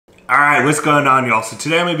Alright, what's going on, y'all? So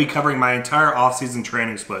today I'm going to be covering my entire off-season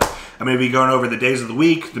training split. I'm going to be going over the days of the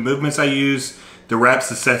week, the movements I use, the reps,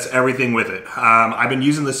 the sets, everything with it. I've been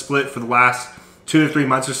using this split for the last 2 to 3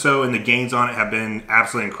 months or so, and the gains on it have been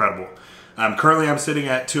absolutely incredible. Currently I'm sitting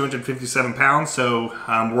at 257 pounds, so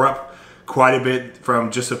we're up quite a bit from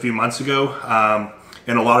just a few months ago,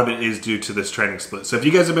 and a lot of it is due to this training split. So if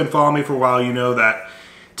you guys have been following me for a while, you know that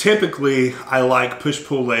typically I like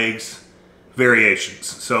push-pull legs variations.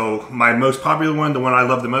 So my most popular one, the one I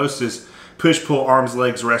love the most, is push-pull arms,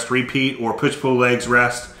 legs, rest, repeat, or push-pull legs,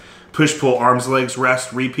 rest, push-pull arms, legs,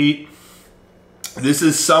 rest, repeat. This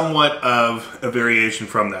is somewhat of a variation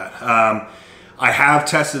from that. I have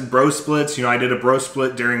tested bro splits. You know, I did a bro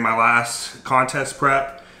split during my last contest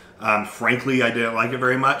prep. Frankly, I didn't like it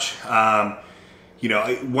very much. You know,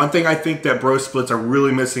 one thing I think that bro splits are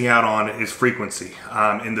really missing out on is frequency.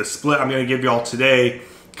 And the split I'm going to give y'all today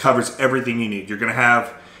covers everything you need. You're going to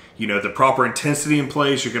have, you know, the proper intensity in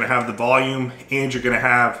place, you're going to have the volume, and you're going to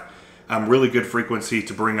have really good frequency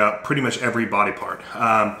to bring up pretty much every body part.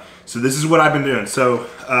 So this is what I've been doing. So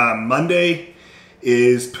Monday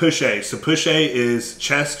is push A. So push A is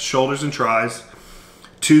chest, shoulders, and tris.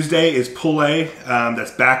 Tuesday is pull A,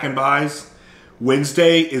 that's back and bis.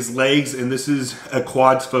 Wednesday is legs, and this is a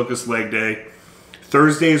quads focused leg day.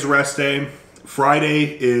 Thursday is rest day.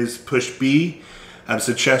 Friday is push B,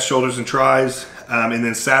 so chest, shoulders, and tris. And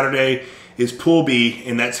then Saturday is pull B,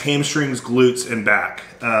 and that's hamstrings, glutes, and back.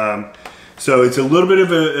 So it's a little bit of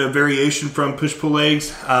a variation from push-pull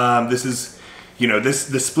legs. This is, you know, the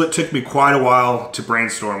split took me quite a while to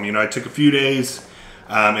brainstorm. You know, I took a few days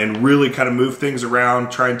and really kind of moved things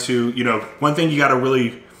around, trying to, you know, one thing you got to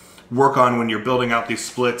really work on when you're building out these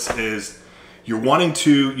splits is you're wanting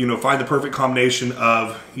to, you know, find the perfect combination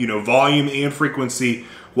of, you know, volume and frequency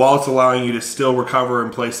while it's allowing you to still recover in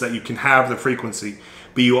place that you can have the frequency,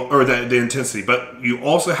 but the intensity. But you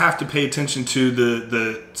also have to pay attention to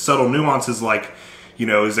the subtle nuances, like, you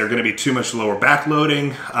know, is there going to be too much lower back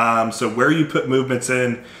loading? So where you put movements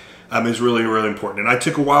in is really, really important. And I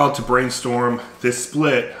took a while to brainstorm this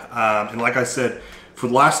split, and like I said, for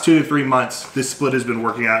the last 2 to 3 months, this split has been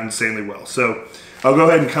working out insanely well. So I'll go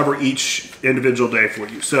ahead and cover each individual day for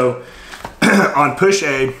you. So on push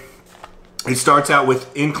A, it starts out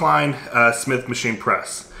with incline Smith machine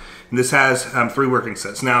press. And this has 3 working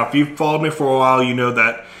sets. Now, if you've followed me for a while, you know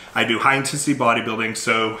that I do high intensity bodybuilding.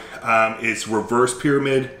 So it's reverse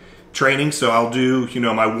pyramid training. So I'll do, you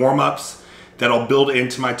know, my warm-ups that I'll build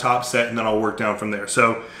into my top set, and then I'll work down from there.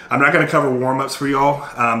 So I'm not going to cover warm-ups for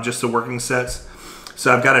y'all, just the working sets.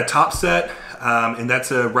 So I've got a top set, and that's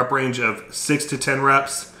a rep range of 6 to 10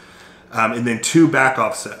 reps, and then 2 back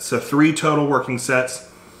off sets. So 3 total working sets.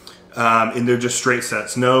 And they're just straight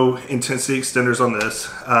sets, no intensity extenders on this.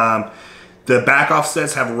 The back off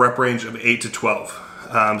sets have a rep range of 8 to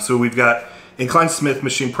 12. So we've got incline Smith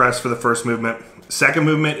machine press for the first movement. Second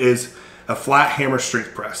movement is a flat hammer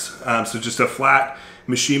strength press. So just a flat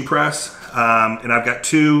machine press, and I've got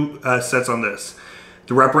 2 sets on this.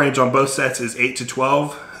 The rep range on both sets is 8 to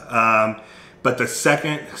 12, but the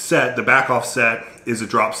second set, the back off set, is a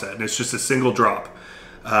drop set, and it's just a single drop.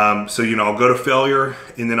 So, you know, I'll go to failure,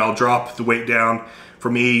 and then I'll drop the weight down.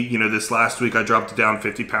 For me, you know, this last week I dropped it down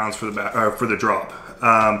 50 pounds for the drop.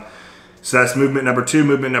 So that's movement number 2.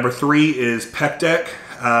 Movement number 3 is pec deck,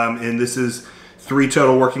 and this is 3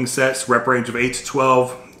 total working sets, rep range of 8 to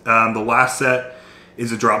 12. The last set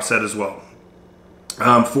is a drop set as well.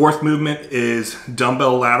 Fourth movement is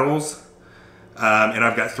dumbbell laterals, and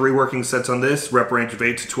I've got 3 working sets on this, rep range of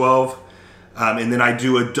 8 to 12. And then I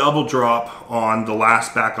do a double drop on the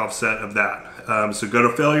last back off set of that. So go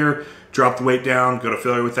to failure, drop the weight down, go to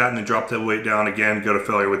failure with that, and then drop the weight down again, go to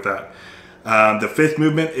failure with that. The 5th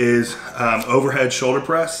movement is overhead shoulder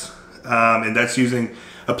press, and that's using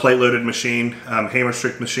a plate loaded machine, hammer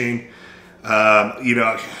strict machine. You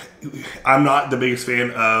know, I'm not the biggest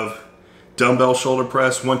fan of dumbbell shoulder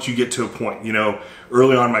press once you get to a point. You know,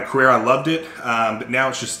 early on in my career I loved it, but now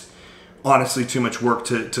it's just honestly too much work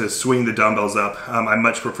to swing the dumbbells up. I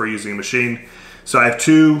much prefer using a machine. So I have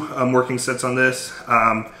 2 working sets on this.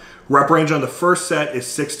 Rep range on the first set is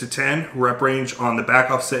 6 to 10. Rep range on the back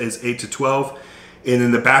off set is 8 to 12. And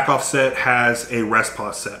then the back off set has a rest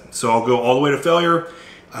pause set. So I'll go all the way to failure,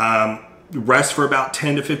 rest for about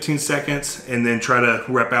 10 to 15 seconds, and then try to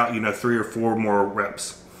rep out, you know, 3 or 4 more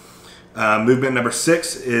reps. Movement number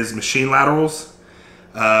 6 is machine laterals.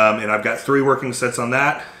 And I've got 3 working sets on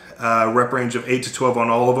that. Rep range of 8 to 12 on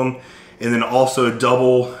all of them, and then also a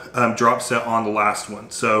double drop set on the last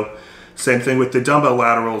one. So same thing with the dumbbell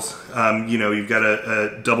laterals. You know, you've got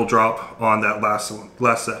a double drop on that last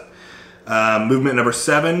set. Movement number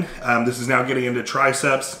 7, this is now getting into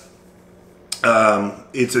triceps.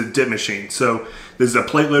 It's a dip machine. So this is a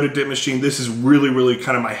plate loaded dip machine. This is really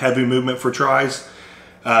kind of my heavy movement for tris.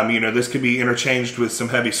 This could be interchanged with some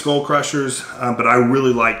heavy skull crushers, but I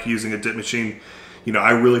really like using a dip machine.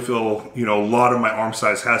 I really feel, a lot of my arm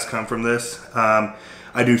size has come from this.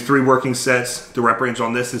 I do 3 working sets. The rep range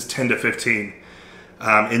on this is 10 to 15.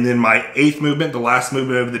 And then my 8th movement, the last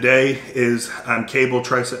movement of the day, is cable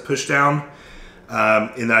tricep push down.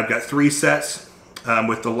 And then I've got 3 sets,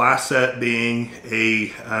 with the last set being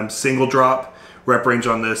a single drop. Rep range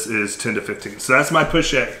on this is 10 to 15. So that's my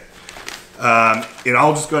push A. And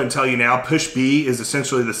I'll just go ahead and tell you now, push B is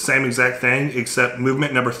essentially the same exact thing, except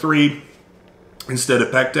movement number 3, instead of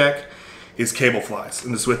pec deck, is cable flies.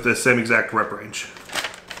 And it's with the same exact rep range.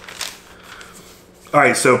 All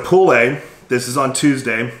right, so pull A, this is on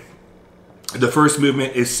Tuesday. The first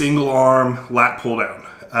movement is single arm lat pull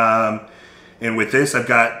down. And with this, I've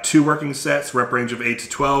got 2 working sets, rep range of 8 to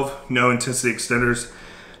 12, no intensity extenders.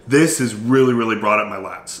 This has really brought up my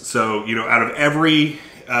lats. So, out of every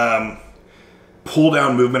pull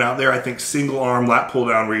down movement out there, I think single arm lat pull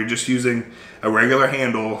down where you're just using a regular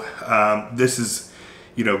handle, this is,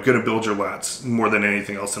 gonna build your lats more than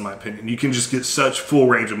anything else in my opinion. You can just get such full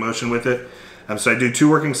range of motion with it. So I do 2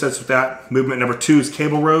 working sets with that. Movement number 2 is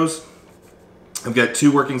cable rows. I've got 2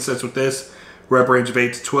 working sets with this, rep range of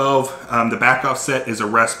 8 to 12. The back off set is a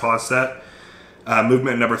rest pause set.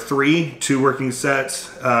 Movement number 3, 2 working sets.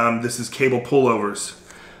 This is cable pullovers.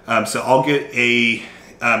 So I'll get a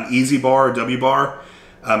easy bar, or W bar,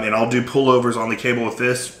 and I'll do pullovers on the cable with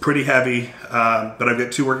this. Pretty heavy, but I've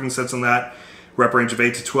got 2 working sets on that. Rep range of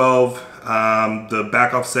 8 to 12. The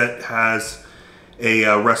back off set has a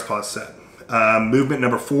rest pause set. Movement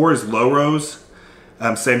number 4 is low rows.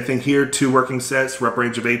 Same thing here, 2 working sets, rep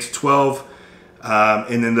range of 8 to 12.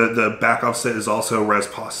 And then the back off set is also res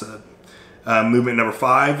pause set. Movement number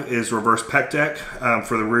 5 is reverse pec deck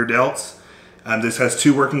for the rear delts. This has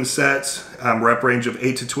 2 working sets, rep range of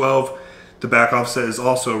 8 to 12. The back off set is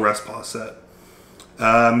also a rest pause set.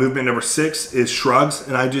 Movement number 6 is shrugs,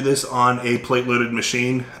 and I do this on a plate loaded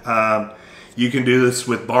machine. You can do this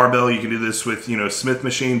with barbell, you can do this with Smith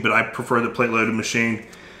machine, but I prefer the plate loaded machine.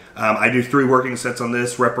 I do 3 working sets on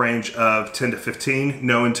this, rep range of 10 to 15,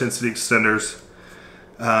 no intensity extenders.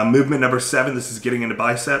 Movement number 7, this is getting into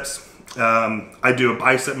biceps. I do a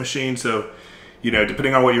bicep machine, so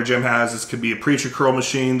depending on what your gym has, this could be a preacher curl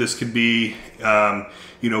machine, this could be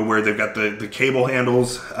where they've got the cable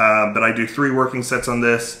handles, but I do 3 working sets on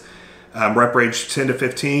this. Rep range 10 to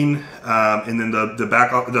 15, and then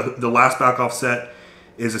the last back off set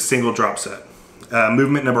is a single drop set.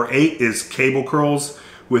 Movement number 8 is cable curls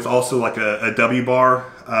with also like a W bar,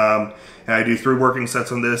 and I do 3 working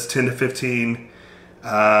sets on this, 10 to 15,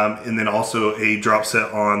 and then also a drop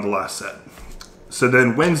set on the last set. So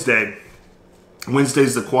then Wednesday's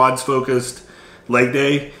the quads focused leg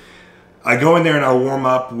day. I go in there and I'll warm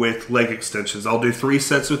up with leg extensions. I'll do 3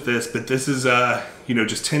 sets with this, but this is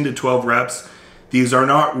just 10 to 12 reps. These are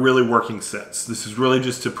not really working sets. This is really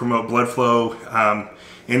just to promote blood flow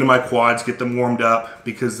into my quads, get them warmed up,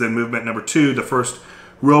 because then movement number 2, the first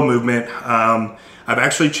real movement, I've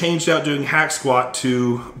actually changed out doing hack squat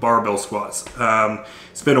to barbell squats.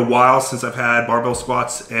 It's been a while since I've had barbell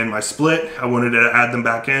squats and my split. I wanted to add them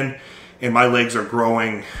back in, and my legs are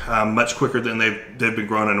growing much quicker than they've been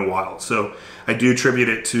growing in a while. So I do attribute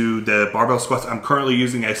it to the barbell squats. I'm currently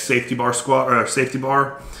using a safety bar squat, or a safety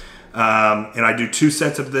bar, and I do 2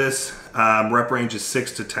 sets of this. Rep range is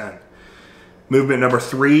 6 to 10. Movement number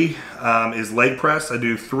 3 is leg press. I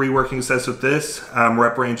do 3 working sets with this,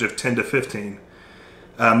 rep range of 10 to 15.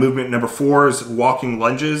 Movement number 4 is walking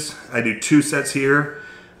lunges. I do 2 sets here.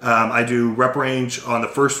 I do rep range on the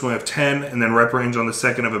first one of 10, and then rep range on the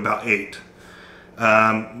second of about 8.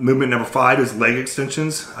 Movement number 5 is leg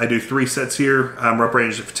extensions. I do 3 sets here, rep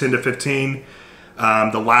range of 10 to 15.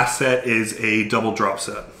 The last set is a double drop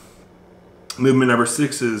set. Movement number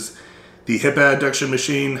 6 is the hip adduction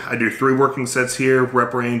machine. I do 3 working sets here,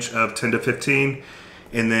 rep range of 10 to 15.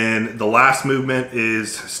 And then the last movement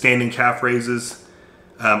is standing calf raises.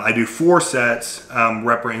 I do 4 sets,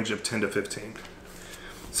 rep range of 10 to 15.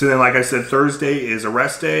 So then, like I said, Thursday is a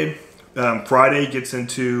rest day. Friday gets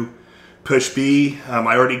into push B.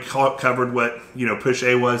 I already covered what push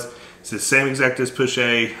A was. It's the same exact as push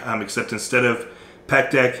A, except instead of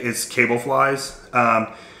pec deck, it's cable flies.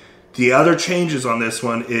 The other changes on this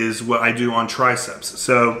one is what I do on triceps.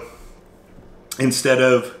 So instead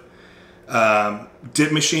of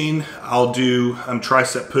dip machine, I'll do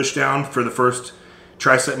tricep push down for the first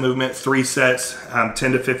tricep movement, 3 sets,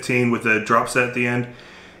 10 to 15 with a drop set at the end.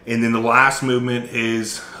 And then the last movement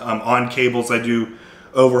is on cables. I do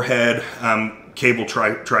overhead cable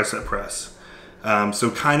tricep press. So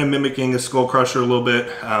kind of mimicking a skull crusher a little bit,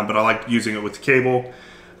 but I like using it with the cable.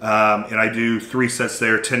 And I do 3 sets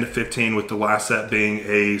there, 10 to 15, with the last set being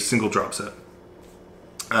a single drop set.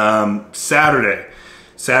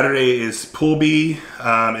 Saturday is pull B,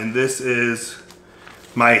 and this is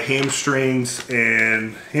my hamstrings,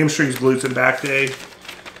 glutes, and back day.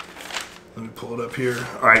 Let me pull it up here.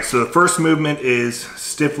 All right, so the first movement is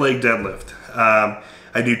stiff leg deadlift.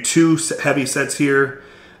 I do 2 heavy sets here,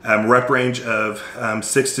 rep range of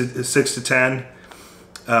 6 to 10.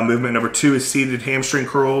 Movement number 2 is seated hamstring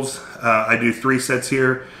curls. I do 3 sets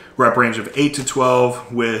here, rep range of 8 to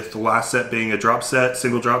 12, with the last set being a drop set,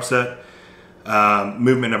 single drop set.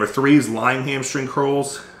 Movement number 3 is lying hamstring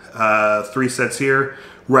curls. 3 sets here,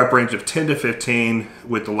 rep range of 10 to 15,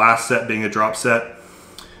 with the last set being a drop set.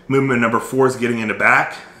 Movement number 4 is getting into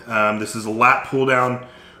back. This is a lat pull down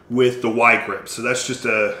with the Y grip. So that's just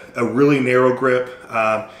a really narrow grip.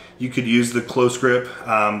 You could use the close grip,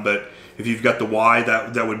 but if you've got the Y,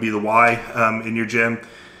 that would be the Y in your gym.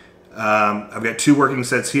 I've got 2 working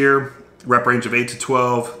sets here, rep range of 8 to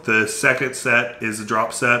 12. The second set is a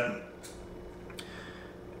drop set.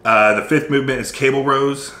 The 5th movement is cable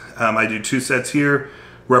rows. I do 2 sets here,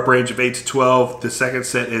 rep range of 8 to 12. The second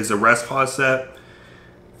set is a rest pause set.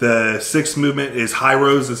 The 6th movement is high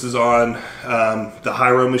rows. This is on the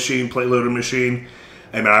high row machine, plate loaded machine.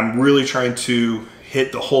 And I'm really trying to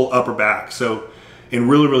hit the whole upper back. So, and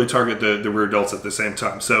really target the rear delts at the same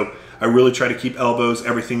time. So I really try to keep elbows,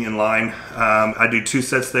 everything in line. I do 2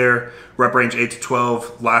 sets there, rep range 8 to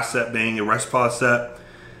 12, last set being a rest pause set.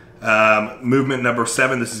 Movement number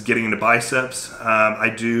 7, this is getting into biceps. I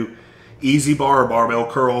do easy bar or barbell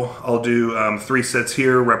curl. I'll do 3 sets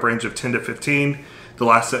here, rep range of 10 to 15, the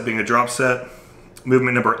last set being a drop set.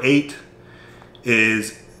 Movement number 8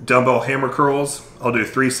 is dumbbell hammer curls. I'll do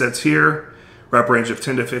 3 sets here, rep range of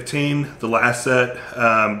 10 to 15, the last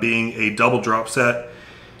set being a double drop set.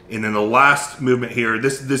 And then the last movement here,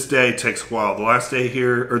 this day takes a while. The last day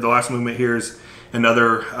here, or the last movement here, is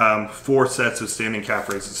another 4 sets of standing calf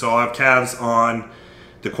raises. So I'll have calves on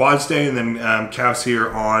the quads day, and then calves here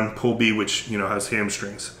on pull B, which has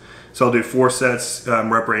hamstrings. So I'll do 4 sets,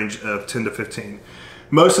 rep range of 10 to 15.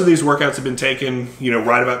 Most of these workouts have been taken,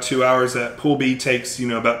 right about 2 hours. That pull B takes,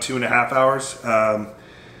 about 2.5 hours.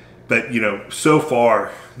 But so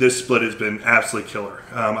far, this split has been absolutely killer.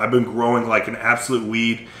 I've been growing like an absolute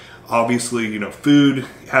weed. Obviously, food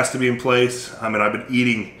has to be in place. And I've been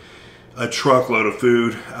eating a truckload of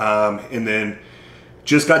food. And then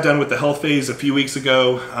just got done with the health phase a few weeks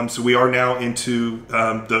ago. So we are now into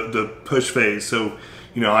the push phase. So,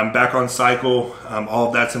 I'm back on cycle. All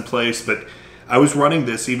of that's in place. But I was running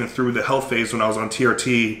this even through the health phase when I was on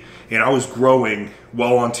TRT. And I was growing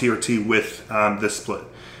while on TRT with this split.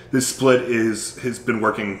 This split has been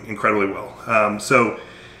working incredibly well. So,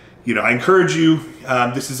 I encourage you,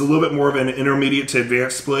 this is a little bit more of an intermediate to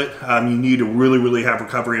advanced split. You need to really have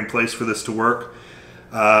recovery in place for this to work.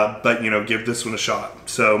 But, give this one a shot.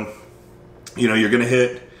 So, you're going to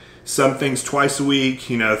hit some things twice a week.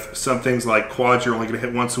 Some things like quads you're only going to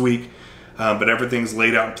hit once a week. But everything's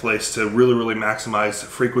laid out in place to really maximize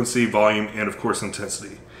frequency, volume, and of course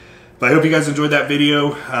intensity. But I hope you guys enjoyed that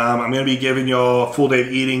video. I'm going to be giving y'all a full day of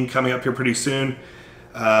eating coming up here pretty soon.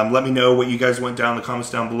 Let me know what you guys went down in the comments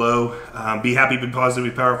down below. Be happy, be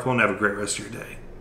positive, be powerful, and have a great rest of your day.